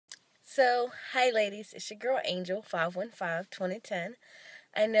So, hi ladies, it's your girl Angel 515-2010.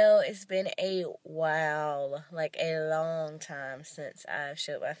 I know it's been a while, like a long time since I've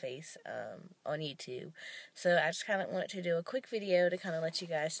showed my face on YouTube. So I just kind of wanted to do a quick video to kind of let you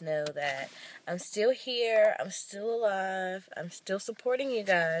guys know that I'm still here, I'm still alive, I'm still supporting you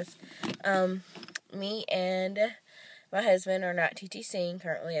guys. Me and my husband are not TTCing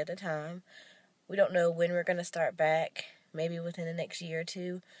currently at the time. We don't know when we're going to start back, maybe within the next year or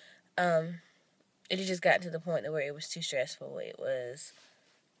two. It had just gotten to the point where it was too stressful. It was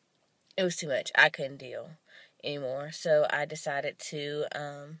too much. I couldn't deal anymore. So I decided to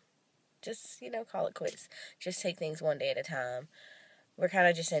just, call it quits. Just take things one day at a time. We're kind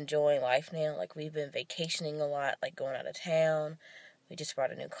of just enjoying life now. Like, we've been vacationing a lot, like going out of town. We just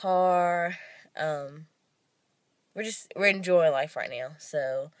bought a new car. We're enjoying life right now.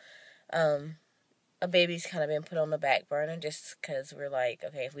 So, a baby's kind of been put on the back burner just because we're like,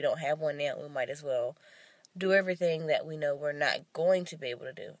 okay, if we don't have one now, we might as well do everything that we know we're not going to be able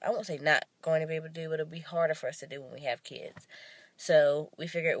to do. I won't say not going to be able to do, but it'll be harder for us to do when we have kids. So we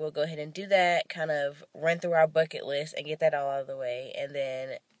figured we'll go ahead and do that, kind of run through our bucket list and get that all out of the way, and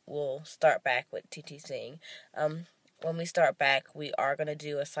then we'll start back with TTCing. When we start back, we are going to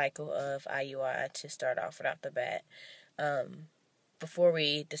do a cycle of IUI to start off right off the bat. Before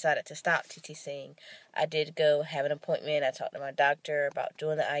we decided to stop TTCing, I did go have an appointment. I talked to my doctor about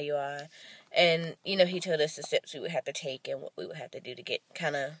doing the IUI. And, he told us the steps we would have to take and what we would have to do to get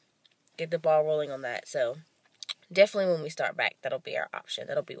the ball rolling on that. So, definitely when we start back, that'll be our option.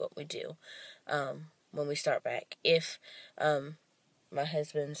 That'll be what we do when we start back. If my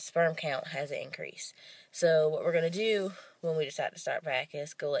husband's sperm count hasn't increased. So what we're going to do when we decide to start back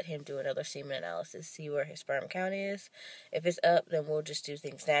is go let him do another semen analysis, see where his sperm count is. If it's up, then we'll just do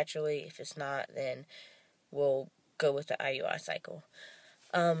things naturally. If it's not, then we'll go with the IUI cycle.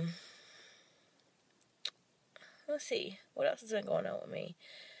 Let's see. What else has been going on with me?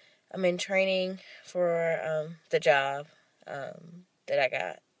 I'm in training for the job that I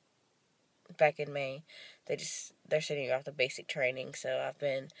got back in May. They're sending you off the basic training, so I've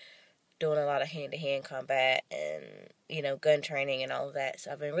been doing a lot of hand-to-hand combat and, gun training and all of that.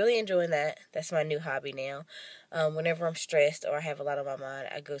 So I've been really enjoying that. That's my new hobby now. Whenever I'm stressed or I have a lot on my mind,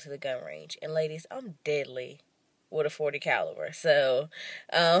 I go to the gun range. And ladies, I'm deadly with a .40 caliber. So,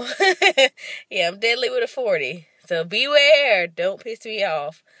 yeah, I'm deadly with a 40. So beware. Don't piss me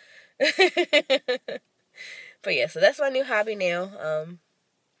off. But yeah, so that's my new hobby now.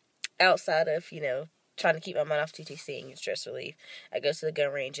 Outside of, trying to keep my mind off TTCing and stress relief, I go to the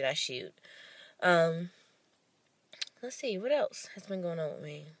gun range and I shoot. Let's see, what else has been going on with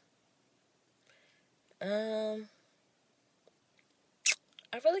me? I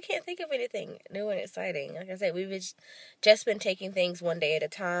really can't think of anything new and exciting. Like I said, we've just been taking things one day at a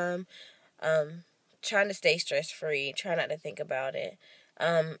time, trying to stay stress-free, try not to think about it,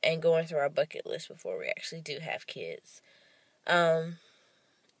 and going through our bucket list before we actually do have kids.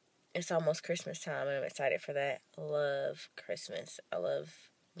 It's almost Christmas time, and I'm excited for that. I love Christmas. I love,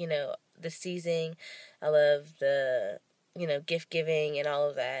 the season. I love the, gift giving and all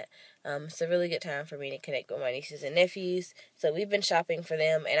of that. It's a really good time for me to connect with my nieces and nephews. So we've been shopping for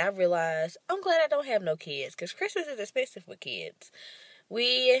them, and I realized I'm glad I don't have no kids, because Christmas is expensive with kids.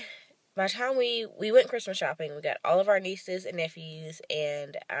 By the time we went Christmas shopping, we got all of our nieces and nephews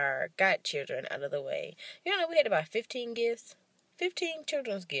and our godchildren out of the way. We had about 15 gifts. 15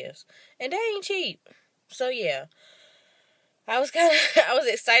 children's gifts, and they ain't cheap. So yeah, I was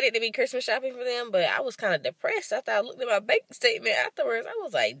excited to be Christmas shopping for them, but I was kind of depressed after I looked at my bank statement afterwards. I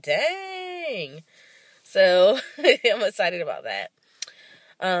was like, dang. So I'm excited about that.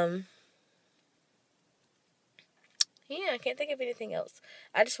 Yeah, I can't think of anything else.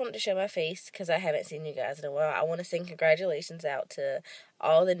 I just wanted to show my face because I haven't seen you guys in a while. I want to sing congratulations out to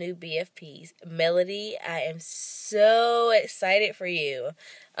all the new BFPs. Melody, I am so excited for you.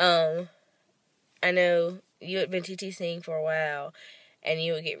 I know you had been TTCing for a while, and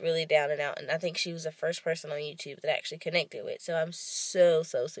you would get really down and out, and I think she was the first person on YouTube that I actually connected with. So I'm so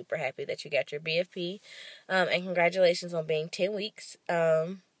super happy that you got your BFP, and congratulations on being 10 weeks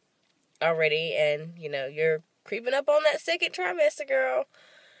already, and you're creeping up on that second trimester, girl.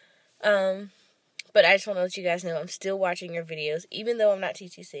 But I just want to let you guys know I'm still watching your videos. Even though I'm not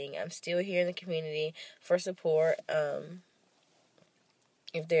TTCing, I'm still here in the community for support.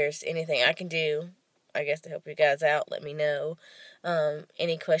 If there's anything I can do, I guess, to help you guys out, let me know.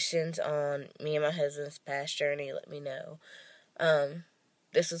 Any questions on me and my husband's past journey, let me know.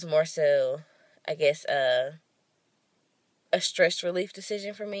 This was more so, I guess, a stress relief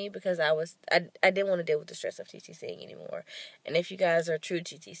decision for me, because I didn't want to deal with the stress of TTCing anymore. And if you guys are true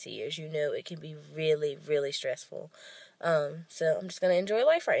TTCers, you know it can be really, really stressful. So I'm just going to enjoy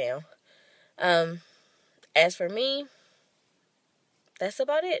life right now. As for me, that's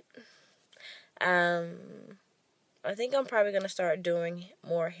about it. I think I'm probably going to start doing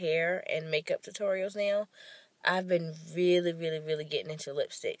more hair and makeup tutorials now. I've been really, really, really getting into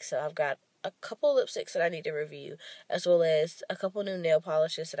lipsticks. So I've got a couple lipsticks that I need to review, as well as a couple new nail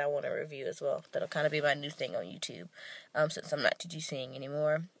polishes that I want to review as well. That'll kind of be my new thing on YouTube, since I'm not TTCing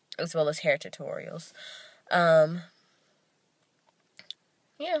anymore, as well as hair tutorials. Yeah,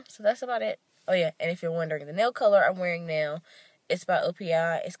 so that's about it. Oh yeah, and if you're wondering, the nail color I'm wearing now, it's by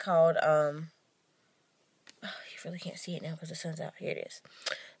OPI. It's called, you really can't see it now because the sun's out. Here it is.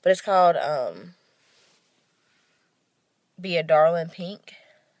 But it's called, Be a Darling Pink,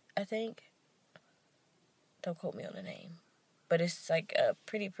 I think. Don't quote me on the name. But it's like a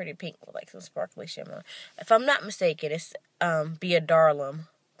pretty, pretty pink with like some sparkly shimmer. If I'm not mistaken, it's Be a Darling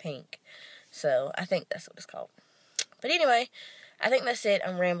Pink. So I think that's what it's called. But anyway, I think that's it.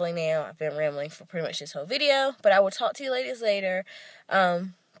 I'm rambling now. I've been rambling for pretty much this whole video. But I will talk to you ladies later.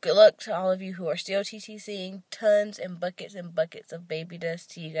 Good luck to all of you who are still TTCing. Tons and buckets of baby dust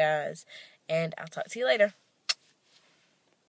to you guys. And I'll talk to you later.